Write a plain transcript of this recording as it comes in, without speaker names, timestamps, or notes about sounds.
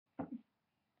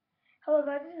Hello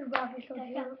guys, this is Rocky. So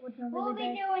here with another We'll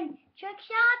be doing trick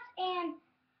shots, and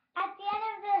at the end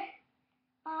of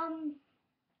the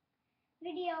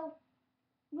video,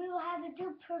 we will have the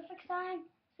do perfect sign.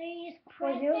 So you just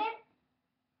press it.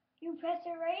 You press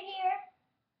it right here,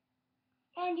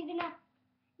 and you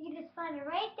just find it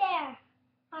right there.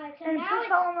 Alright, so and now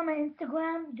please follow on my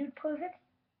Instagram, Dude Perfect.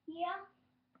 Yeah.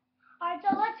 Alright,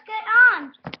 so let's get on.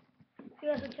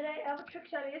 Yeah, so today I have a trick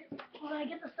shot is when I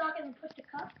get the socket and push the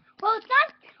cup. Well, it's not.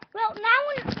 Well, now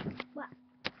what?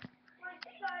 When I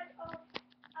say guys,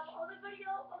 all the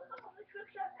video of the trick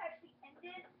shots actually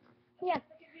ended. Yeah.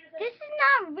 This is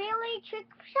not really trick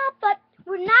shot, but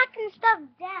we're knocking stuff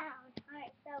down.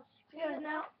 Alright, so yeah,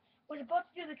 now we're about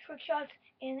to do the trick shots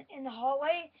in the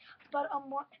hallway, but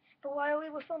while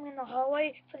we were filming in the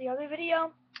hallway for the other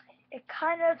video, it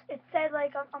said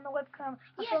like on the webcam.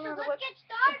 Yeah, so let's get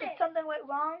started. Something went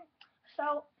wrong,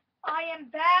 so I am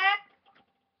back.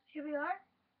 Here we are.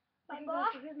 Okay,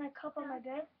 guys, so here's my cup on my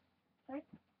bed. Right?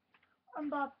 I'm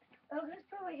Bob. I'm gonna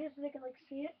put it right here so they can like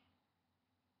see it.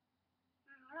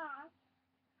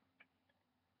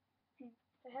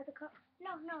 I have the cup.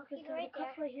 No, keep it right the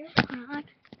cup there. Right here.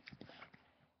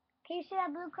 Can you see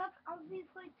that blue cup? I'll be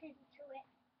pointing to it.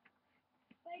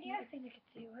 Right here? I think they can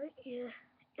see it, right? Yeah.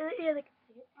 Yeah, they can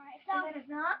see it. Alright, so. And then if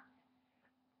not,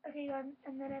 okay,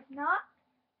 and then if not,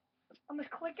 I'm just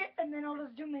click it and then I'll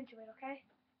just zoom into it, okay?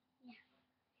 Yeah.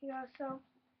 Yeah, so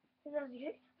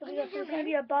there's gonna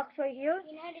be a box right here,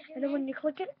 and then when you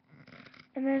click it,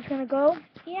 and then it's gonna go.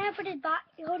 Yeah, but it's box.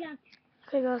 Hold on.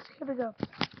 Okay, guys, here we go.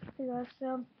 Okay, guys,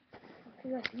 so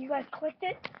you guys clicked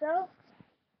it, so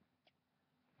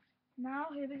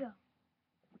now here we go.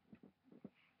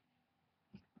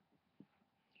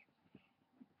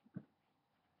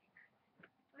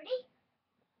 Ready?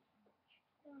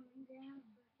 Going down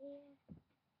here.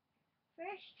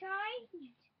 First try.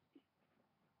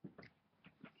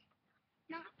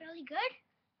 Not really good.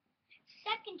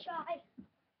 Second try.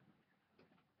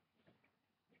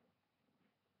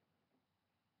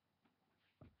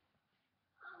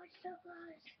 Oh, it's so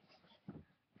close.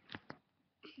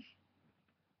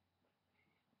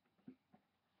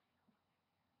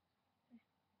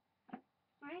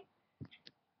 Alright.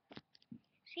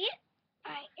 See it?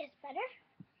 Alright, it's better.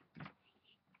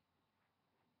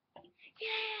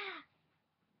 Yeah!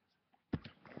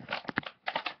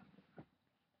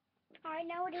 Alright,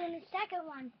 now we're doing the second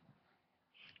one.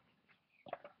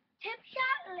 Tip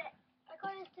shot. I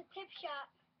call this the tip shot.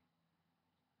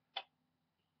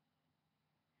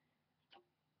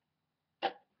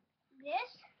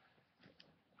 This.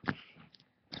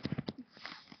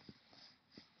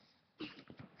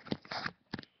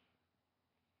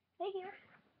 Right here.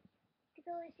 You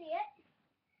can only see it.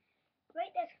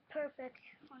 Right, that's perfect.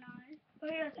 Hold on.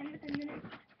 Okay, guys, and then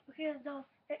okay, so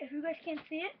if you guys can't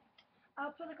see it,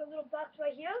 I'll put like a little box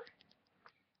right here.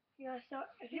 Yeah, so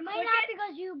if you might not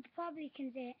because you probably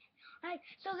can see it. Alright,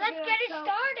 so let's get it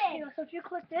started. Yeah, so if you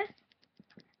click this.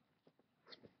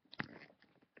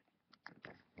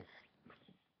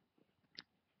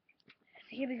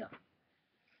 Here we go.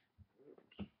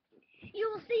 You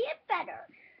will see it better.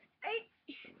 Right?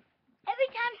 Every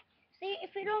time, see,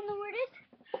 if you don't know where it is,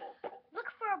 look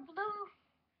for a blue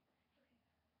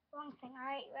long thing.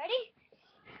 Alright, ready?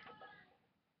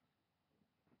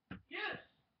 Yes,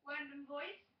 random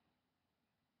voice.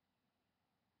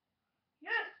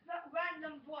 Yes, that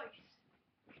random voice.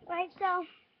 Right, so.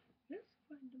 Yes,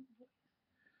 random voice.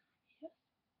 Yes,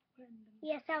 random.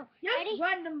 Yeah, so. Yes, ready?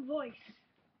 random voice.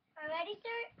 Ready,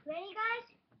 sir? Ready, guys?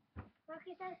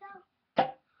 Rocky says so.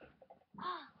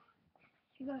 Oh.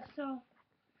 You guys, so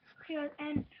here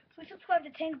and please subscribe to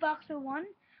Tank Boxer 1.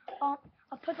 I'll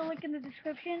put the link in the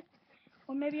description,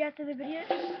 or maybe after the video.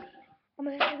 I'm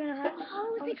gonna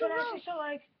actually show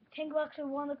like Tank Boxer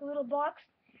 1, like a little box,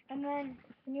 and then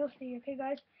you'll see. Okay,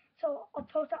 guys. So I'll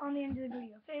post it on the end of the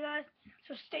video. Okay, guys.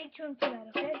 So stay tuned for that.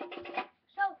 Okay.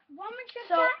 So one more trick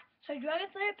shot. So Dragon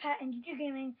Slayer Pat and GG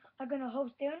Gaming are gonna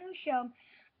host their new show,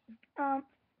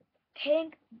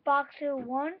 Tank Boxer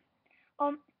 1.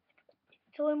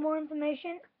 To learn more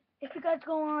information, if you guys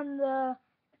go on the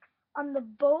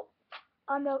boat,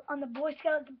 on the Boy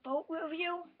Scout boat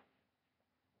review.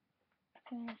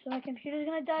 Okay, so my computer's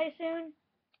gonna die soon.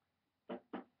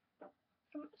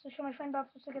 So should my friend Bob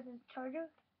supposed to get the charger?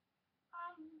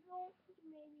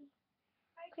 Maybe.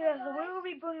 Yeah, so we will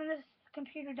be bringing this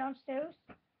computer downstairs.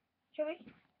 Shall we?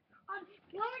 One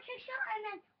more trick shot, and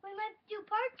then we might do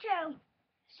part 2.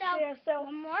 So, yeah, so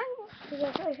one more.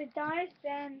 If it dies,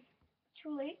 then it's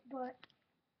too late. But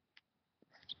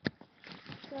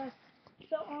yeah,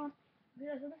 so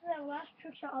this is our last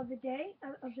trick shot of the day,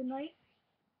 of the night.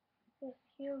 So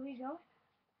here we go.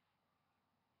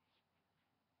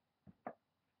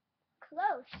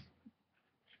 Close.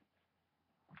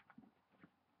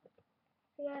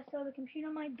 Yeah, so the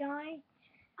computer might die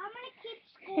I'm gonna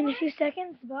keep in score. a few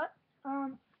seconds, but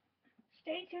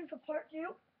stay tuned for part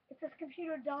 2. If this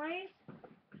computer dies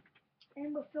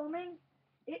and we're filming,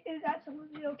 it is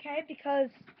absolutely okay because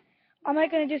I'm not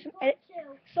gonna do some edit.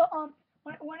 So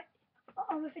when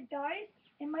if it dies,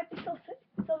 it might be still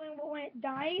filming when it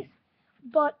dies,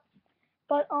 but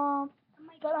when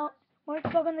we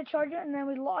plug in the charger and then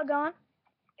we log on,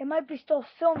 it might be still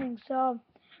filming. So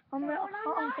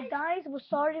if it dies, we're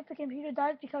sorry if the computer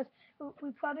dies because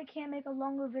we probably can't make a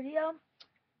longer video.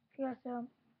 Yeah, so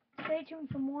stay tuned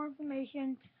for more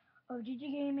information of GG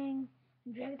Gaming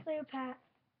and Dragon Slayer Pat.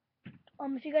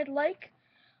 If you guys like,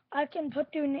 I can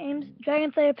put their names,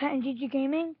 Dragon Slayer Pat and GG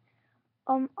Gaming,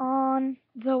 on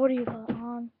the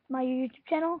on my YouTube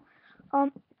channel.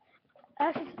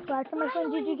 Actually subscribe to my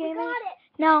friend GG Gaming.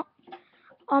 Now,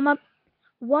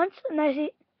 once and I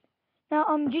see now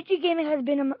GG Gaming has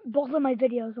been in both of my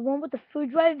videos. One with the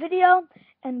food drive video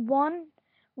and one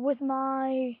with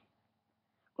my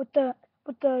with the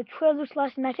trailer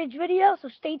 / message video. So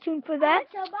stay tuned for that.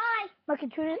 So bye. My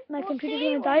computer's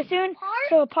gonna die soon.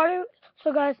 So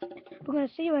guys, we're gonna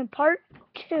see you in part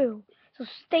 2. So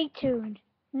stay tuned.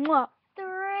 Mwah.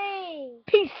 3.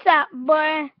 Peace out,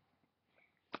 boy.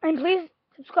 And please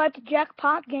subscribe to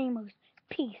Jackpot Gamers.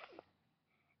 Peace.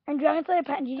 And Dragon Slayer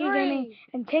Pat and GG Gaming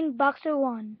and Ting Boxer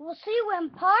 1. We'll see you in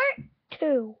part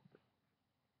 2.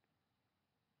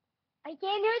 I can't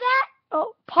hear that.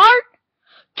 Oh, part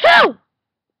 2.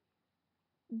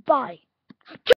 Bye.